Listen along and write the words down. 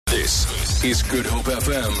This is Good Hope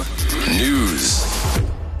FM News.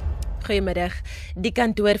 Goeiemiddag. Die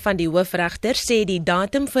kantoor van die hoofregter sê die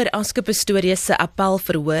datum vir Oscar Pistorius se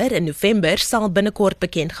appélverhoor in Novermber sal binnekort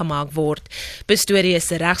bekend gemaak word. Pistorius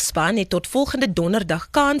se regspan het tot volgende donderdag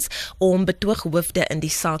kans om betooghoofde in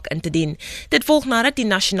die saak in te dien. Dit volg nadat die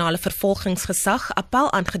nasionale vervolgingsgesag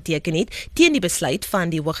appel aangeteken het teen die besluit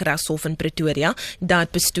van die Hooggeregshof in Pretoria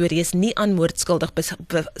dat Pistorius nie aan moord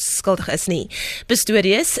skuldig is nie.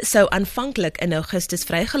 Pistorius sou aanvanklik in Augustus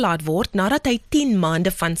vrygelaat word nadat hy 10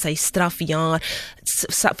 maande van sy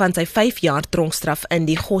 5 jaar tronkstraf in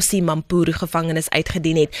die Gossie Mampuru gevangenis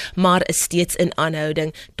uitgedien het, maar is steeds in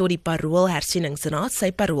aanhouding tot die paroolhersieningsraad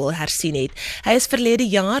sy parool hersien het. Hy is verlede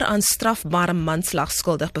jaar aan strafbare manslag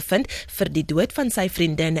skuldig bevind vir die dood van sy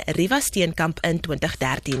vriendin Riva Steenkamp in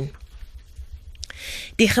 2013.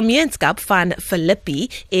 Die gemeenskap van Philippi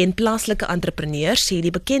en plaaslike entrepreneurs sê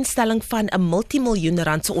die bekendstelling van 'n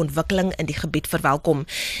multimiljoen-randse ontwikkeling in die gebied verwelkom.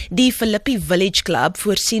 Die Philippi Village Club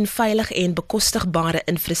voorsien veilig en bekostigbare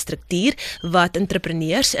infrastruktuur wat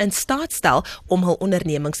entrepreneurs in staat stel om hul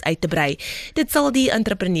ondernemings uit te brei. Dit sal die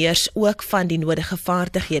entrepreneurs ook van die nodige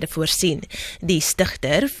vaardighede voorsien. Die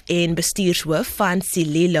stigter en bestuurshoof van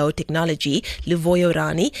Sililo Technology, Luvoyo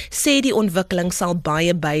Rani, sê die ontwikkeling sal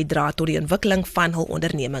baie bydra tot die ontwikkeling van hul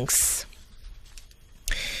ondernemings.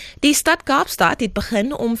 Die stad Kaapstad het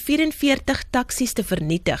begin om 44 taksies te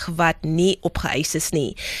vernietig wat nie opgeëis is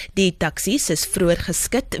nie. Die taksies is vroeër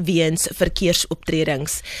geskit weens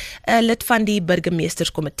verkeersoptredings. 'n Lid van die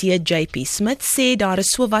burgemeesterskomitee, JP Smith, sê daar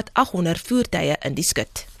is sowat 800 voertuie in die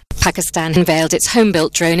skut. Pakistan unveiled its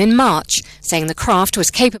home-built drone in March, saying the craft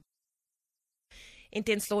was capable. En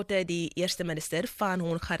tenslotte die eerste minister van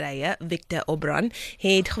Hongarije, Viktor Orbán,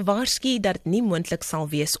 het gewaarsku dat dit nie moontlik sal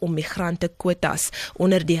wees om migrante kwotas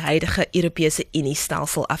onder die huidige Europese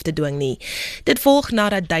Unie-stelsel af te dwing nie. Dit volg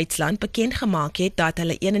nadat Duitsland bekend gemaak het dat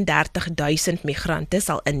hulle 31.000 migrante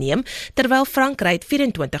sal inneem, terwyl Frankryk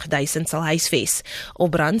 24.000 sal huisves.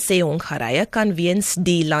 Orbán sê Hongarije kan weens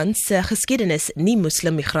die land se geskiedenis nie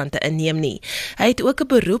moslimmigrante inneem nie. Hy het ook 'n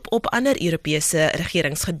beroep op ander Europese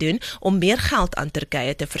regerings gedoen om meer geld aan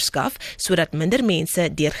Turkye te verskaf, sodat minder mense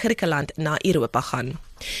deur Griekeland na Europa gaan.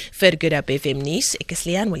 Vir Good Hope FM nuus, ek is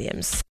Leanne Williams.